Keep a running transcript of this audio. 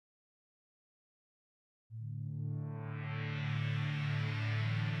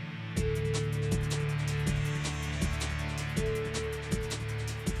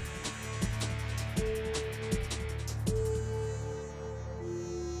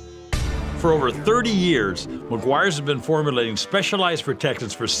For over 30 years, Meguiar's has been formulating specialized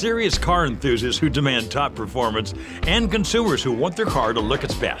protectants for serious car enthusiasts who demand top performance and consumers who want their car to look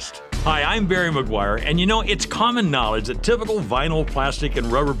its best. Hi, I'm Barry Meguiar, and you know, it's common knowledge that typical vinyl, plastic,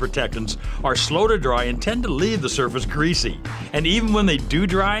 and rubber protectants are slow to dry and tend to leave the surface greasy. And even when they do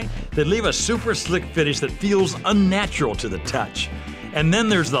dry, they leave a super slick finish that feels unnatural to the touch. And then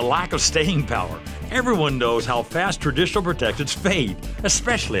there's the lack of staying power. Everyone knows how fast traditional protectants fade,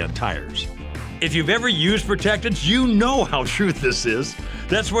 especially on tires. If you've ever used protectants, you know how true this is.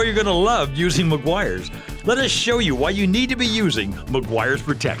 That's why you're going to love using Meguiar's. Let us show you why you need to be using Meguiar's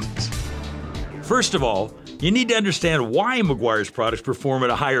protectants. First of all, you need to understand why Meguiar's products perform at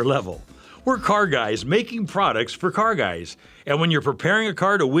a higher level. We're car guys making products for car guys. And when you're preparing a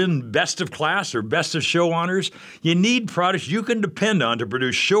car to win best of class or best of show honors, you need products you can depend on to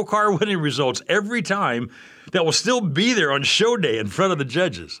produce show car winning results every time that will still be there on show day in front of the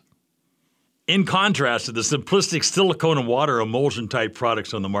judges. In contrast to the simplistic silicone and water emulsion type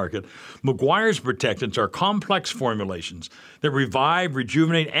products on the market, Meguiar's protectants are complex formulations that revive,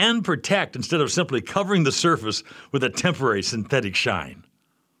 rejuvenate, and protect instead of simply covering the surface with a temporary synthetic shine.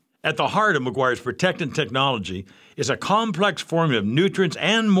 At the heart of Meguiar's protectant technology is a complex formula of nutrients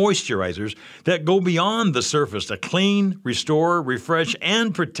and moisturizers that go beyond the surface to clean, restore, refresh,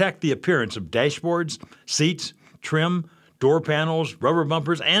 and protect the appearance of dashboards, seats, trim, door panels, rubber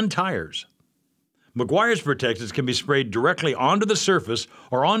bumpers, and tires. Meguiar's protectants can be sprayed directly onto the surface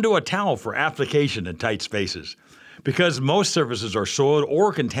or onto a towel for application in tight spaces. Because most surfaces are soiled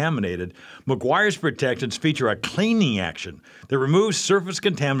or contaminated, Meguiar's protectants feature a cleaning action that removes surface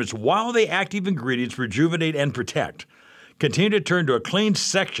contaminants while the active ingredients rejuvenate and protect. Continue to turn to a clean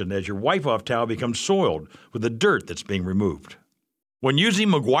section as your wipe-off towel becomes soiled with the dirt that's being removed. When using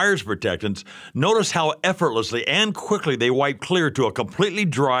Meguiar's protectants, notice how effortlessly and quickly they wipe clear to a completely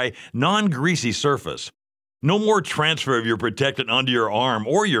dry, non-greasy surface. No more transfer of your protectant onto your arm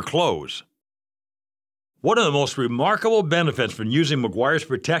or your clothes. One of the most remarkable benefits from using Meguiar's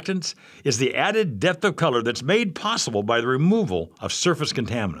protectants is the added depth of color that's made possible by the removal of surface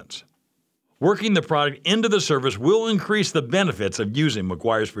contaminants. Working the product into the surface will increase the benefits of using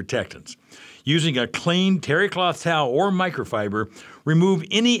Meguiar's protectants. Using a clean terry cloth towel or microfiber, remove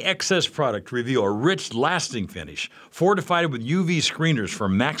any excess product to reveal a rich, lasting finish, fortified with UV screeners for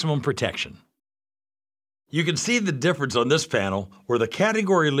maximum protection. You can see the difference on this panel where the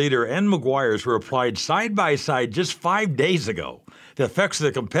category leader and Meguiar's were applied side by side just 5 days ago. The effects of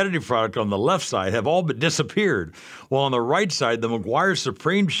the competitive product on the left side have all but disappeared, while on the right side the Meguiar's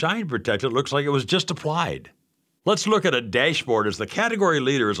Supreme Shine Protectant looks like it was just applied. Let's look at a dashboard as the category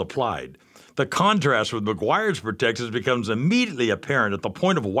leader is applied. The contrast with Meguiar's protectants becomes immediately apparent at the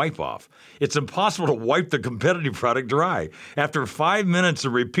point of wipe-off. It's impossible to wipe the competitive product dry. After 5 minutes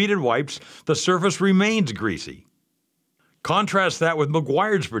of repeated wipes, the surface remains greasy. Contrast that with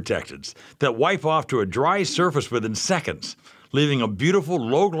Meguiar's protectants that wipe off to a dry surface within seconds, leaving a beautiful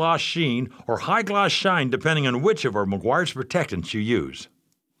low-gloss sheen or high-gloss shine depending on which of our Meguiar's protectants you use.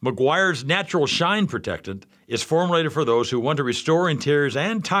 Meguiar's Natural Shine Protectant is formulated for those who want to restore interiors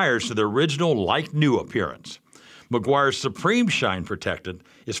and tires to their original like-new appearance. Meguiar's Supreme Shine Protectant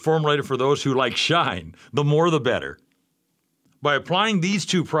is formulated for those who like shine, the more the better. By applying these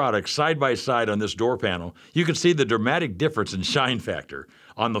two products side by side on this door panel, you can see the dramatic difference in shine factor.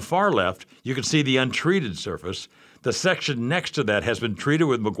 On the far left, you can see the untreated surface. The section next to that has been treated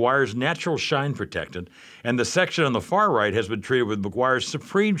with Meguiar's Natural Shine Protectant, and the section on the far right has been treated with Meguiar's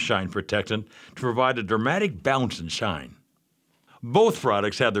Supreme Shine Protectant to provide a dramatic bounce and shine. Both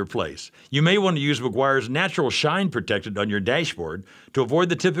products have their place. You may want to use Meguiar's Natural Shine Protectant on your dashboard to avoid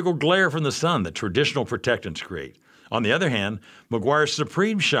the typical glare from the sun that traditional protectants create. On the other hand, Meguiar's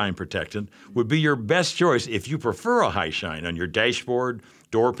Supreme Shine Protectant would be your best choice if you prefer a high shine on your dashboard,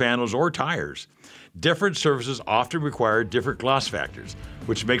 door panels, or tires. Different surfaces often require different gloss factors,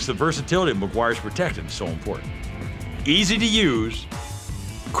 which makes the versatility of Meguiar's protectant so important. Easy to use,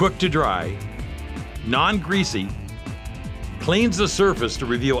 quick to dry, non-greasy, cleans the surface to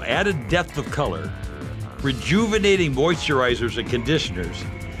reveal added depth of color, rejuvenating moisturizers and conditioners,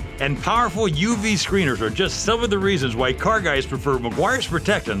 and powerful UV screeners are just some of the reasons why car guys prefer Meguiar's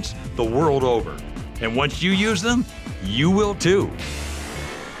protectants the world over. And once you use them, you will too.